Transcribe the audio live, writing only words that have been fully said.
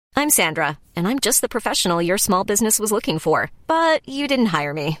I'm Sandra, and I'm just the professional your small business was looking for. But you didn't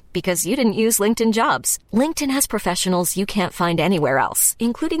hire me because you didn't use LinkedIn Jobs. LinkedIn has professionals you can't find anywhere else,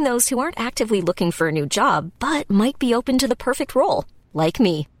 including those who aren't actively looking for a new job, but might be open to the perfect role, like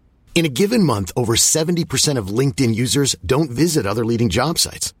me. In a given month, over 70% of LinkedIn users don't visit other leading job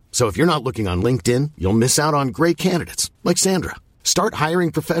sites. So if you're not looking on LinkedIn, you'll miss out on great candidates like Sandra. Start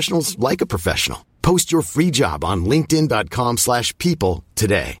hiring professionals like a professional. Post your free job on linkedin.com/people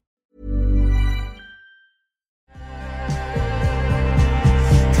today.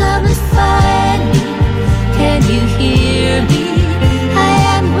 Come and find me. Can you hear me? I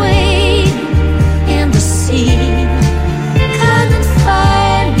am waiting in the sea. Come and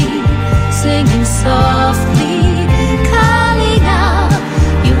find me, singing softly, calling out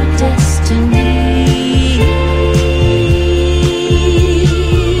your destiny.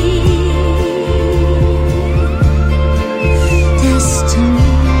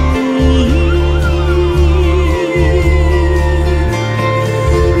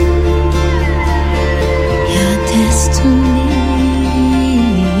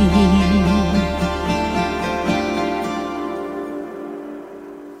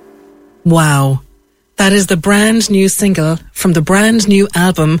 Wow. That is the brand new single from the brand new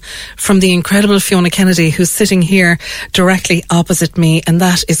album from the incredible Fiona Kennedy, who's sitting here directly opposite me, and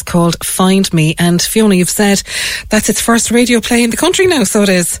that is called Find Me. And Fiona, you've said that's its first radio play in the country now, so it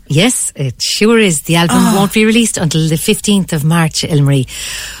is. Yes, it sure is. The album won't be released until the 15th of March, Ilmarie.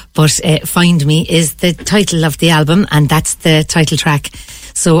 But Find Me is the title of the album, and that's the title track.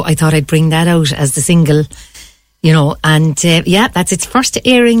 So I thought I'd bring that out as the single. You know, and that's its first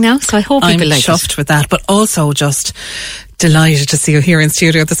airing now, so I hope people like it. I'm chuffed with that, but also just delighted to see you here in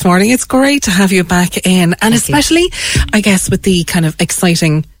studio this morning. It's great to have you back in, and especially, I guess, with the kind of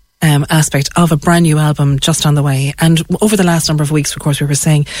exciting aspect of a brand new album just on the way. And over the last number of weeks, of course, we were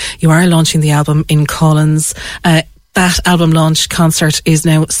saying you are launching the album in Collins. That album launch concert is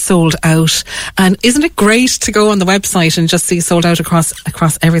now sold out, and isn't it great to go on the website and just see sold out across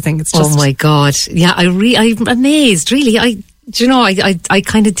everything? It's just, oh my God, yeah, I'm amazed. Really, I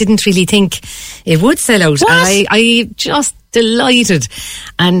kind of didn't really think it would sell out. What? I just delighted,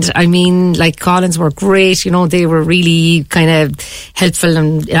 and I mean, like, Collins were great. You know, they were really kind of helpful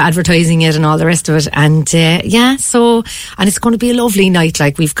and advertising it and all the rest of it. And and it's going to be a lovely night.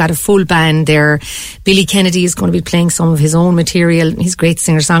 Like, we've got a full band there. Billy Kennedy is going to be playing some of his own material. He's a great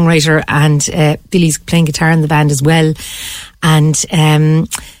singer-songwriter, and Billy's playing guitar in the band as well. And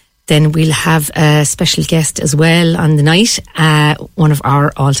then we'll have a special guest as well on the night, one of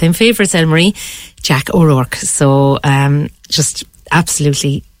our all-time favourites, Ilmarie, Jack O'Rourke. So just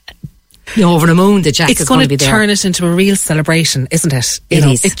absolutely over the moon that Jack is going to be there. It's going to turn it into a real celebration, isn't it? It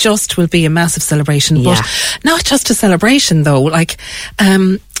is. It just will be a massive celebration. Yeah. But not just a celebration, though, like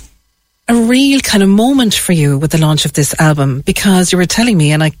a real kind of moment for you with the launch of this album, because you were telling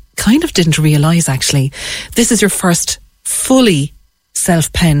me, and I kind of didn't realise actually, this is your first fully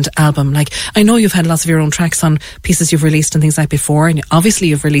self-penned album. Like, I know you've had lots of your own tracks on pieces you've released and things like before, and obviously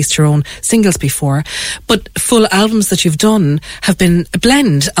you've released your own singles before, but full albums that you've done have been a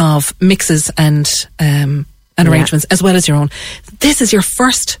blend of mixes and arrangements as well as your own. This is your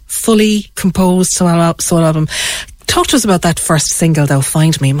first fully composed solo album. Talk to us about that first single, though,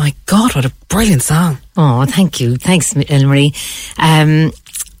 Find Me. My God, what a brilliant song. Oh, thank you. Thanks, Ilmarie.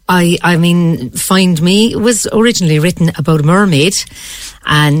 I mean, Find Me was originally written about a mermaid,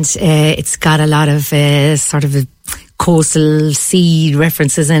 and it's got a lot of sort of coastal sea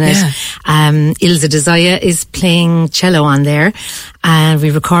references in it. Yeah. Ilse Desire is playing cello on there, and we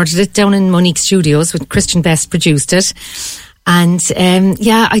recorded it down in Monique Studios with Christian Best produced it. And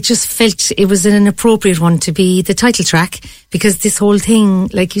I just felt it was an appropriate one to be the title track, because this whole thing,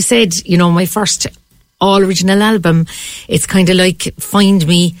 like you said, you know, my first all original album, it's kind of like Find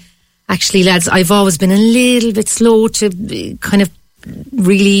Me. Actually, lads, I've always been a little bit slow to kind of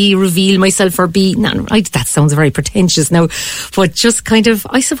really reveal myself or be, that sounds very pretentious now, but just kind of,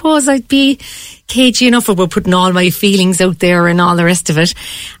 I suppose I'd be cagey enough about putting all my feelings out there and all the rest of it.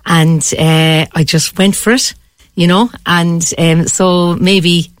 And I just went for it, you know, and so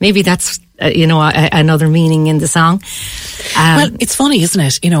maybe that's another meaning in the song. Well, it's funny, isn't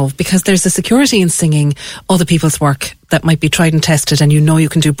it? You know, because there's a security in singing other people's work that might be tried and tested, and you know you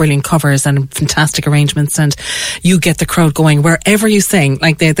can do brilliant covers and fantastic arrangements, and you get the crowd going wherever you sing.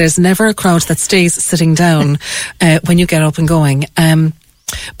 Like, there's never a crowd that stays sitting down when you get up and going.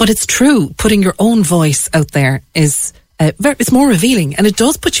 But it's true, putting your own voice out there is it's more revealing, and it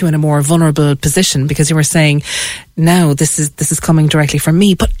does put you in a more vulnerable position, because you were saying, now this is coming directly from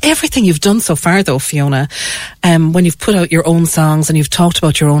me. But everything you've done so far, though, Fiona, when you've put out your own songs and you've talked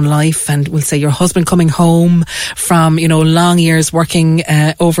about your own life, and we'll say your husband coming home from, long years working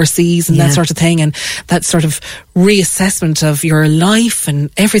overseas and that sort of thing, and that sort of reassessment of your life and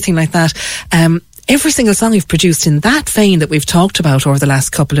everything like that. Every single song you've produced in that vein that we've talked about over the last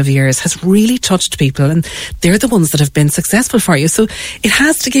couple of years has really touched people, and they're the ones that have been successful for you. So it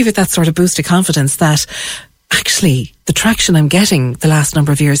has to give you that sort of boost of confidence that actually the traction I'm getting the last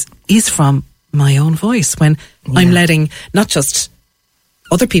number of years is from my own voice, when I'm letting not just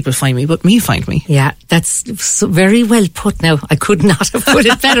other people find me, but me find me. Yeah, that's so very well put now. I could not have put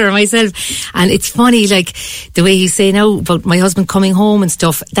it better myself. And it's funny, like, the way you say now about my husband coming home and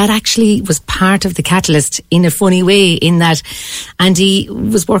stuff, that actually was part of the catalyst in a funny way, in that Andy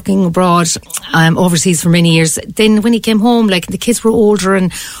was working abroad, overseas for many years. Then when he came home, like, the kids were older,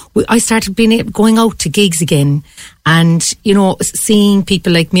 and I started going out to gigs again. And, seeing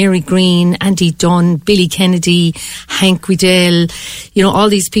people like Mary Green, Andy Dunn, Billy Kennedy, Hank Weddell, all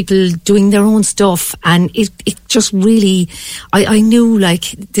these people doing their own stuff. And it just really, I knew,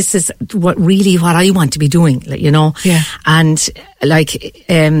 like, this is what I want to be doing, like, Yeah. And, like,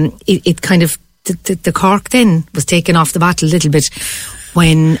 it kind of, the cork then was taken off the bottle a little bit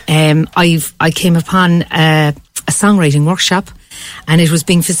when I came upon a songwriting workshop, and it was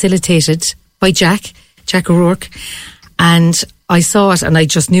being facilitated by Jack O'Rourke, and I saw it, and I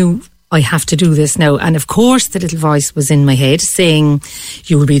just knew I have to do this now. And of course the little voice was in my head saying,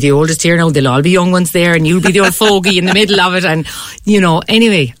 you'll be the oldest here now, they'll all be young ones there, and you'll be the old fogey in the middle of it. And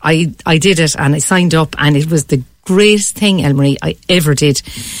anyway, I did it, and I signed up, and it was the greatest thing, Elmarie, I ever did,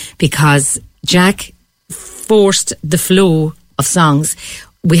 because Jack forced the flow of songs.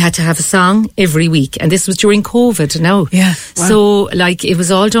 We had to have a song every week, and this was during COVID now. Yeah. Wow. So, like, it was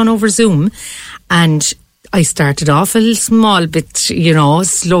all done over Zoom, and I started off a little small bit,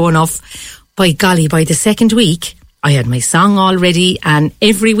 slow enough. By golly, by the second week, I had my song all ready, and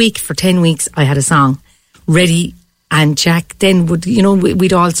every week for 10 weeks, I had a song ready. And Jack then would,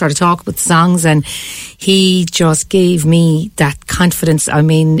 we'd all sort of talk about songs, and he just gave me that confidence. I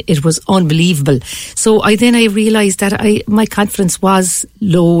mean, it was unbelievable. So I realised that my confidence was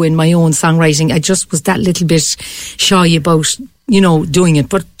low in my own songwriting. I just was that little bit shy about, doing it.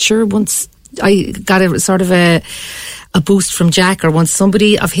 But sure, once I got a sort of a boost from Jack, or once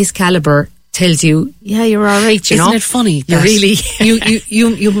somebody of his calibre tells you, yeah, you're all right, Isn't it funny? You really...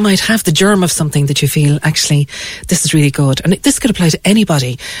 you might have the germ of something that you feel, actually, this is really good. And this could apply to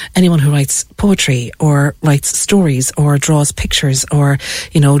anybody. Anyone who writes poetry, or writes stories, or draws pictures, or,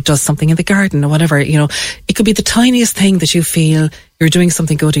 does something in the garden, or whatever. It could be the tiniest thing that you feel you're doing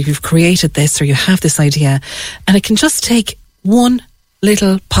something good, or you've created this, or you have this idea. And it can just take one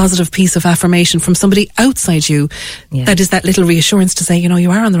little positive piece of affirmation from somebody outside you, that is that little reassurance to say, you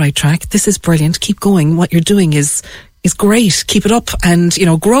are on the right track, this is brilliant, keep going, what you're doing is great, keep it up, and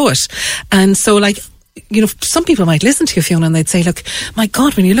grow it. And so, like, some people might listen to you, Fiona, and they'd say, look, my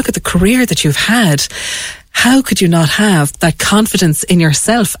God, when you look at the career that you've had, how could you not have that confidence in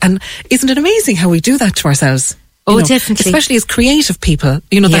yourself? And isn't it amazing how we do that to ourselves? Definitely, especially as creative people,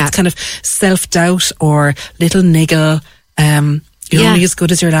 that kind of self-doubt or little niggle. You're only as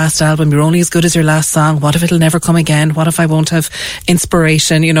good as your last album. You're only as good as your last song. What if it'll never come again? What if I won't have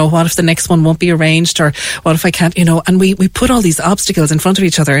inspiration? What if the next one won't be arranged? Or what if I can't, and we put all these obstacles in front of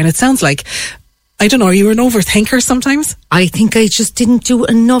each other. And it sounds like, I don't know, are you an overthinker sometimes? I think I just didn't do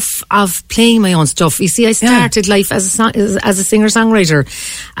enough of playing my own stuff. You see, I started life as a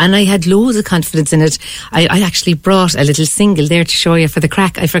singer-songwriter, and I had loads of confidence in it. I actually brought a little single there to show you for the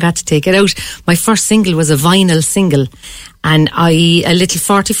crack. I forgot to take it out. My first single was a vinyl single, and a little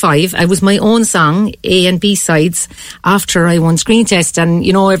 45. I was my own song, A and B sides, after I won Screen Test, and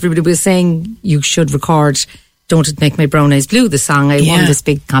everybody was saying you should record Don't It Make My Brown Eyes Blue, the song I won this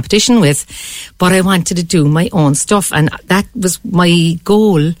big competition with. But I wanted to do my own stuff, and that was my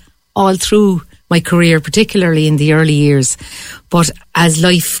goal all through my career, particularly in the early years. But as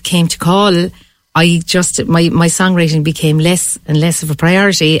life came to call, I just, my songwriting became less and less of a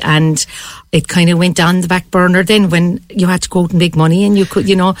priority, and it kind of went on the back burner then when you had to go out and make money, and you could,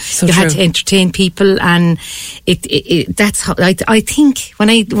 So you true. had to entertain people, and it that's how, I think when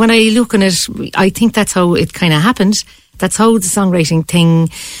I look on it, I think that's how it kind of happened. That's how the songwriting thing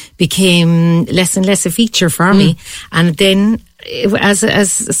became less and less a feature for me. And then as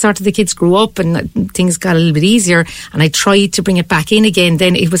sort of the kids grew up and things got a little bit easier, and I tried to bring it back in again,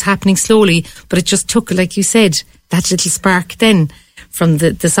 then it was happening slowly, but it just took, like you said, that little spark then from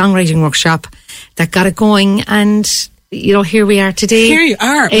the songwriting workshop that got it going, and here we are today. Here you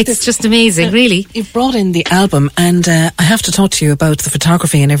are. It's just amazing, really. You've brought in the album, and I have to talk to you about the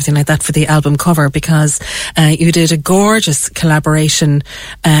photography and everything like that for the album cover, because you did a gorgeous collaboration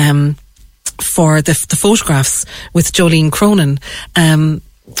for the photographs with Jolene Cronin.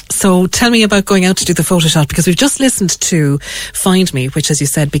 So tell me about going out to do the photo shot, because we've just listened to Find Me, which, as you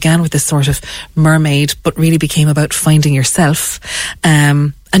said, began with this sort of mermaid, but really became about finding yourself.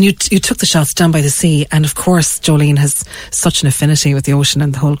 And you took the shots down by the sea, and of course Jolene has such an affinity with the ocean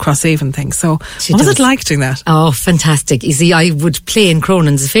and the whole Crosshaven thing. So what was it like doing that? Oh, fantastic. You see, I would play in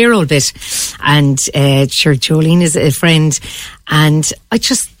Cronin's a fair old bit, and sure, Jolene is a friend, and I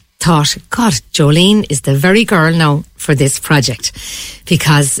just thought, God, Jolene is the very girl now for this project,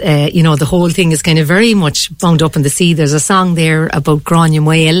 because the whole thing is kind of very much bound up in the sea. There's a song there about Grania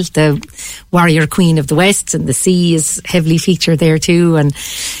Whale, the warrior queen of the West, and the sea is heavily featured there too. And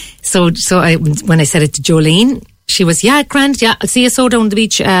so when I said it to Jolene, she was, yeah, grand, yeah, I'll see you so down the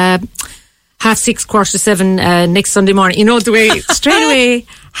beach 6:30, 7:15 next Sunday morning. The way, straight away,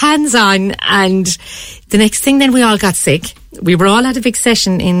 hands on. And the next thing, then we all got sick. We were all at a big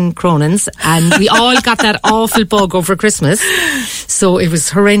session in Cronin's, and we all got that awful bug over Christmas. So it was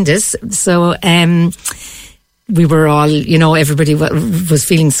horrendous. So we were all, everybody was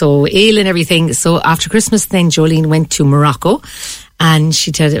feeling so ill and everything. So after Christmas, then Jolene went to Morocco, and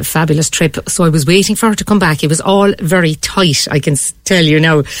she did a fabulous trip. So I was waiting for her to come back. It was all very tight, I can tell you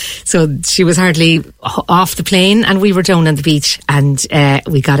now. So she was hardly off the plane, and we were down on the beach, and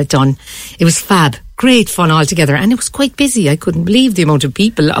we got it done. It was fab. Great fun altogether, and it was quite busy. I couldn't believe the amount of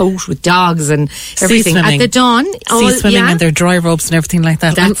people out with dogs and everything at the dawn. Sea swimming and their dry robes and everything like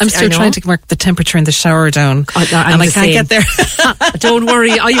that. I'm still trying to work the temperature in the shower down, and I can't get there. Don't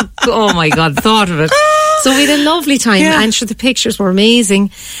worry. Oh my God, thought of it. So we had a lovely time, and sure, the pictures were amazing,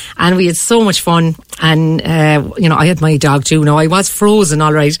 and we had so much fun. And I had my dog too. Now I was frozen,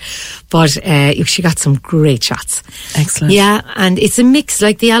 all right, but she got some great shots. Excellent. Yeah, and it's a mix.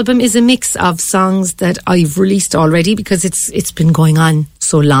 Like, the album is a mix of songs that I've released already, because it's been going on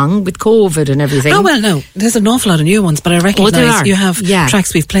so long with COVID and everything. Oh, well, no, there's an awful lot of new ones, but I recognise you have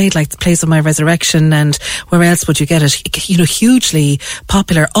tracks we've played, like The Place of My Resurrection, and Where Else Would You Get It? Hugely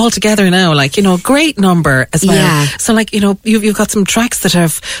popular altogether now, a great number as well. Yeah. So, you've got some tracks that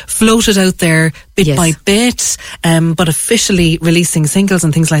have floated out there bit by bit, but officially releasing singles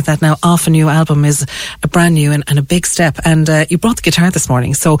and things like that now off a new album is a brand new and a big step. And you brought the guitar this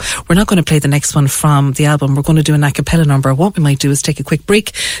morning, so we're not going to play the next one from the album. We're going to do an a cappella number. What we might do is take a quick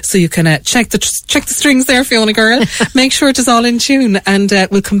break, so you can check the strings there, Fiona girl. Make sure it is all in tune, and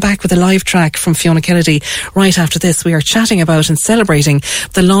we'll come back with a live track from Fiona Kennedy right after this. We are chatting about and celebrating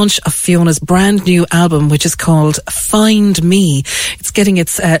the launch of Fiona's brand new album, which is called Find Me. It's getting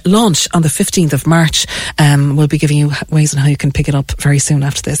its launch on the 15th of March. We'll be giving you ways on how you can pick it up very soon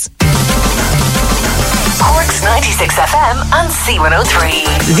after this. Cork's 96 FM and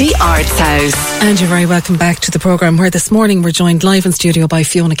C103. The Arts House. And you're very welcome back to the programme, where this morning we're joined live in studio by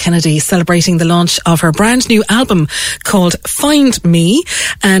Fiona Kennedy, celebrating the launch of her brand new album called Find Me.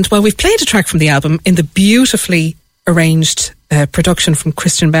 And while we've played a track from the album in the beautifully arranged production from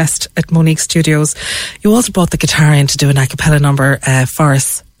Christian Best at Monique Studios, you also brought the guitar in to do an a cappella number for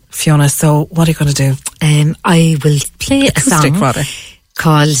us, Fiona. So what are you going to do? I will play a song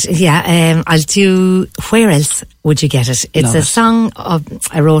called, I'll do Where Else Would You Get It? It's a song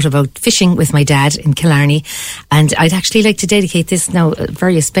I wrote about fishing with my dad in Killarney, and I'd actually like to dedicate this now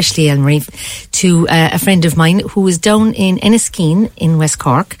very especially, Anne-Marie, to a friend of mine who is down in Enniskeen in West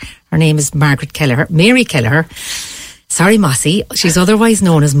Cork. Her name is Mary Kelleher. Sorry, Mossy. She's otherwise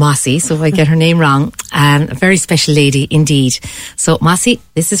known as Mossy, so if I get her name wrong. A very special lady indeed. So, Mossy,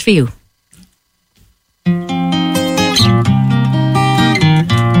 this is for you.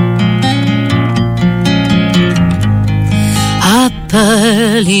 Up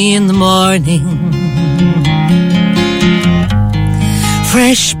early in the morning,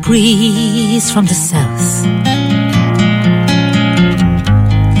 fresh breeze from the south,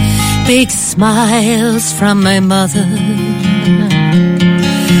 big smiles from my mother,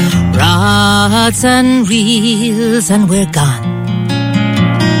 rods and reels, and we're gone.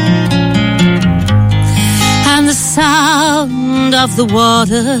 And the sound of the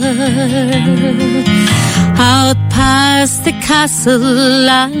water out past the castle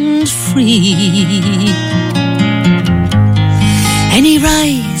and free. Any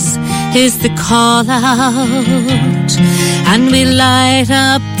rise is the call out, and we light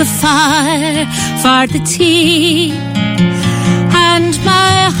up the fire for the tea. And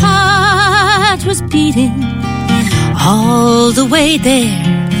my heart was beating all the way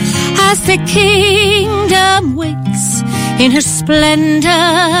there as the kingdom wakes in her splendor.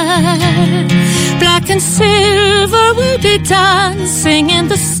 Black and silver will be dancing in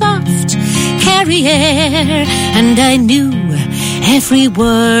the soft Kerry air, and I knew every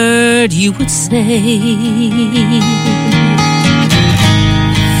word you would say.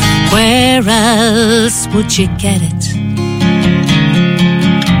 Where else would you get it?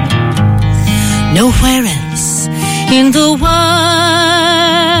 Nowhere else in the world.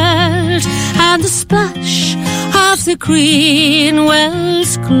 And the splash of the green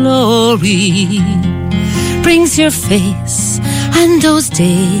well's glory brings your face and those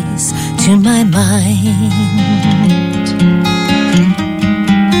days to my mind.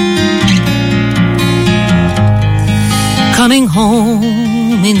 Coming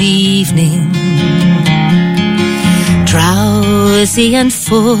home in the evening, drowsy and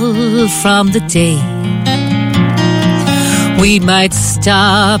full from the day, we might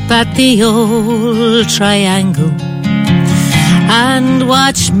stop at the old triangle and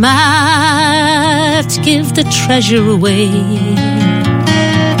watch Matt give the treasure away.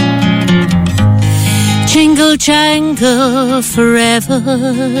 Jingle jangle forever,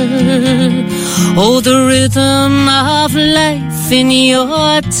 oh, the rhythm of life in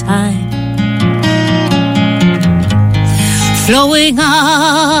your time, flowing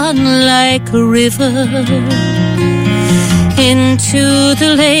on like a river into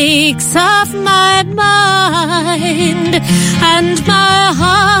the lakes of my mind. And my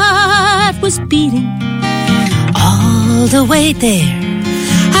heart was beating all the way there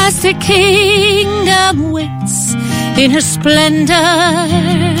as the kingdom waits in her splendor.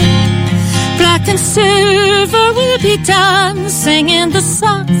 Black and silver will be dancing in the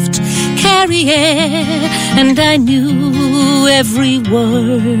soft Kerry air, and I knew every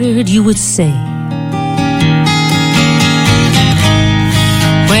word you would say.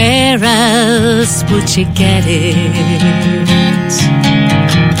 Where else would you get it?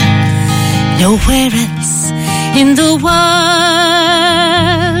 Nowhere else in the world.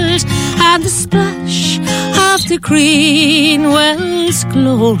 And the splash of the green well's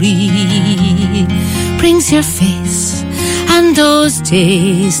glory brings your face and those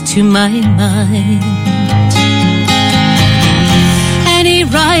days to my mind. Any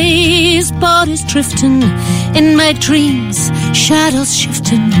rise boat is drifting in my dreams, shadows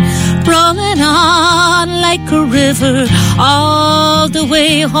shifting, rolling on like a river all the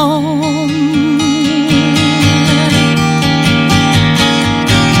way home.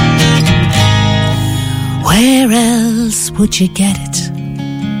 Where else would you get it?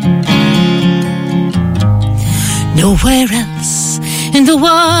 Nowhere else in the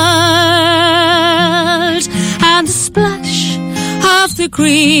world. And the splash of the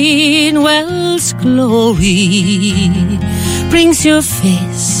green well's glory brings your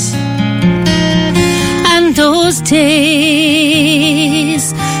face and those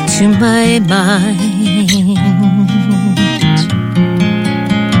days to my mind.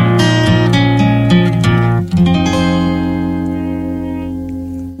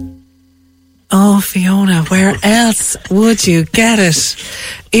 Oh, Fiona, where else would you get it?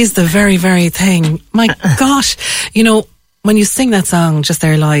 Is the very, very thing. My gosh, you know, when you sing that song just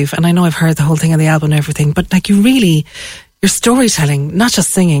there live, and I know I've heard the whole thing on the album and everything, but like you really, your storytelling, not just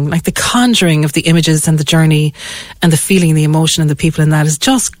singing, like the conjuring of the images and the journey and the feeling and the emotion and the people in that is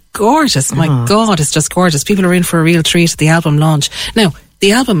just gorgeous. My God, it's just gorgeous. People are in for a real treat at the album launch. Now,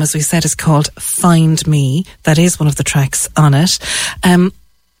 the album, as we said, is called Find Me. That is one of the tracks on it.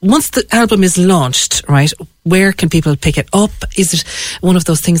 Once the album is launched, right, where can people pick it up? Is it one of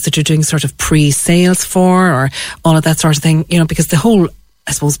those things that you're doing sort of pre-sales for, or all of that sort of thing? You know, because the whole,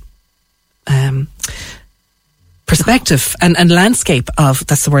 I suppose, perspective and landscape of,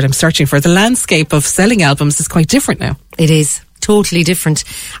 that's the word I'm searching for, the landscape of selling albums is quite different now. It is. Totally different,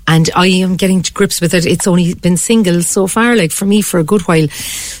 and I am getting to grips with it. It's only been singles so far, like for me, for a good while.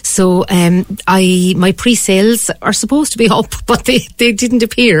 So my pre-sales are supposed to be up, but they didn't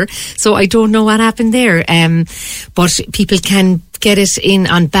appear, so I don't know what happened there. But people can get it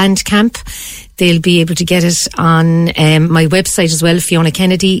on Bandcamp. They'll be able to get it on my website as well,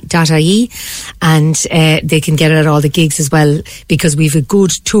 fionakennedy.ie, and they can get it at all the gigs as well, because we've a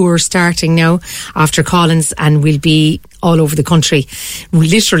good tour starting now after Collins, and we'll be all over the country,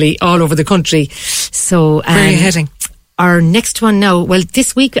 literally all over the country. So where are you heading? Our next one now, well,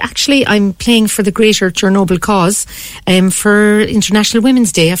 this week actually I'm playing for the Greater Chernobyl Cause for International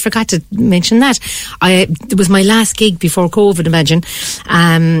Women's Day. I forgot to mention that. It was my last gig before COVID, imagine.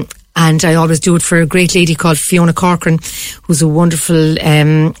 And I always do it for a great lady called Fiona Corcoran, who's a wonderful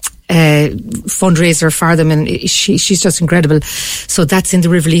fundraiser for them, and she's just incredible. So that's in the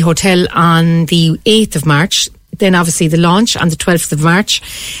Riverlea Hotel on the 8th of March. then obviously the launch on the 12th of March.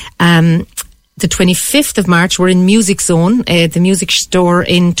 The 25th of March, we're in Music Zone, the music store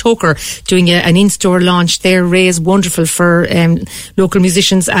in Toker, doing an in-store launch there. Ray is wonderful for local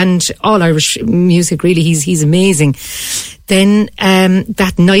musicians and all Irish music, really. He's amazing. Then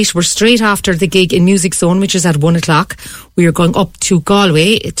that night, we're straight after the gig in Music Zone, which is at 1:00. We are going up to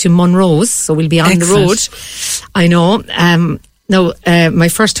Galway, to Monroe's, so we'll be on the road. I know. Now, my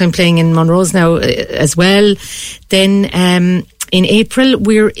first time playing in Monroe's now as well. Then in April,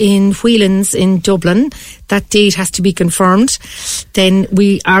 we're in Whelan's in Dublin. That date has to be confirmed. Then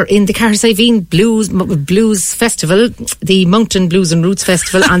we are in the Carsaiveen Blues Festival, the Mountain Blues and Roots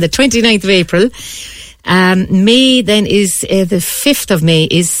Festival, on the 29th of April. May then is the 5th of May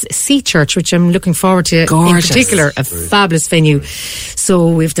is Sea Church, which I'm looking forward to. Gorgeous. In particular, a fabulous venue. So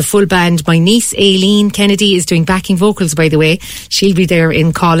we have the full band. My niece Aileen Kennedy is doing backing vocals, by the way. She'll be there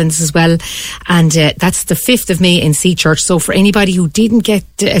in Collins as well. And that's the 5th of May in Sea Church. So for anybody who didn't get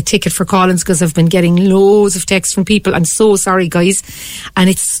a ticket for Collins, because I've been getting loads of texts from people, I'm so sorry, guys. And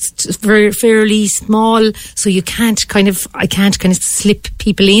it's very fairly small, so I can't kind of slip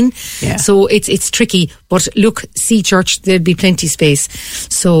people in. Yeah. So it's tricky. But look, Sea Church, there'll be plenty space.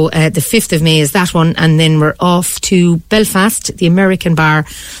 So the 5th of May is that one, and then we're off to Belfast, the American Bar,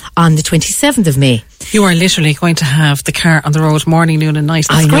 on the 27th of May. You are literally going to have the car on the road morning, noon and night.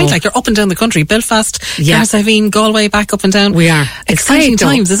 That's great. Like, you're up and down the country. Belfast, Carsaiveen, Galway, back up and down. We are. Exciting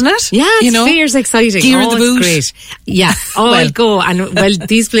times, isn't it? Yeah, it's exciting. Gear in the boot. Great. Yeah, I'll go. And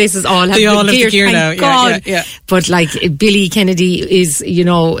these places all have the gear now. God. Yeah. But like Billy Kennedy is,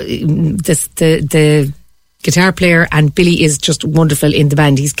 the guitar player, and Billy is just wonderful in the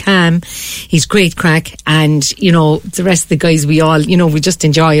band. He's calm, he's great crack, and the rest of the guys, we all we just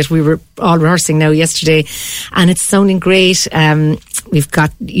enjoy it. We were all rehearsing now yesterday, and it's sounding great. We've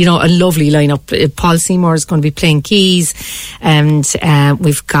got a lovely lineup. Paul Seymour is going to be playing keys, and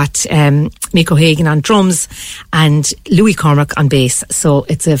we've got Mick O'Hagan on drums and Louis Cormack on bass. So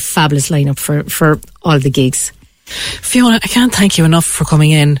it's a fabulous lineup for all the gigs. Fiona, I can't thank you enough for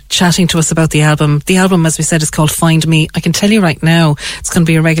coming in, chatting to us about the album. The album, as we said, is called Find Me. I can tell you right now, it's going to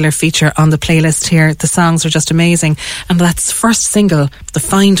be a regular feature on the playlist here. The songs are just amazing. And that's first single, the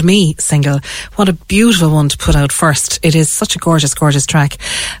Find Me single. What a beautiful one to put out first. It is such a gorgeous, gorgeous track.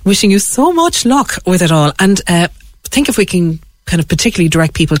 Wishing you so much luck with it all. And think if we can kind of particularly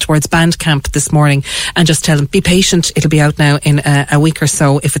direct people towards Bandcamp this morning and just tell them, be patient, it'll be out now in a week or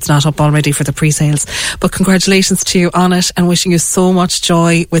so if it's not up already for the pre-sales. But congratulations to you on it, and wishing you so much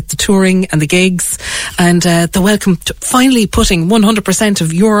joy with the touring and the gigs and the welcome to finally putting 100%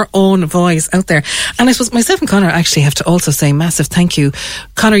 of your own voice out there. And I suppose myself and Conor actually have to also say massive thank you.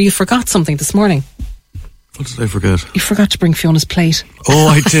 Conor, you forgot something this morning. What did I forget? You forgot to bring Fiona's plate. Oh,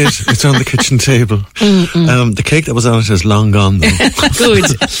 I did. It's on the kitchen table. The cake that was on it is long gone, though. Good.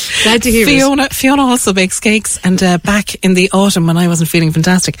 Glad to hear it. Fiona also bakes cakes, and back in the autumn when I wasn't feeling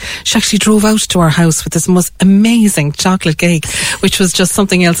fantastic, she actually drove out to our house with this most amazing chocolate cake, which was just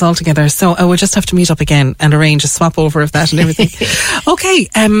something else altogether. So we'll just have to meet up again and arrange a swap over of that and everything. Okay,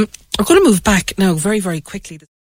 we're going to move back now very, very quickly.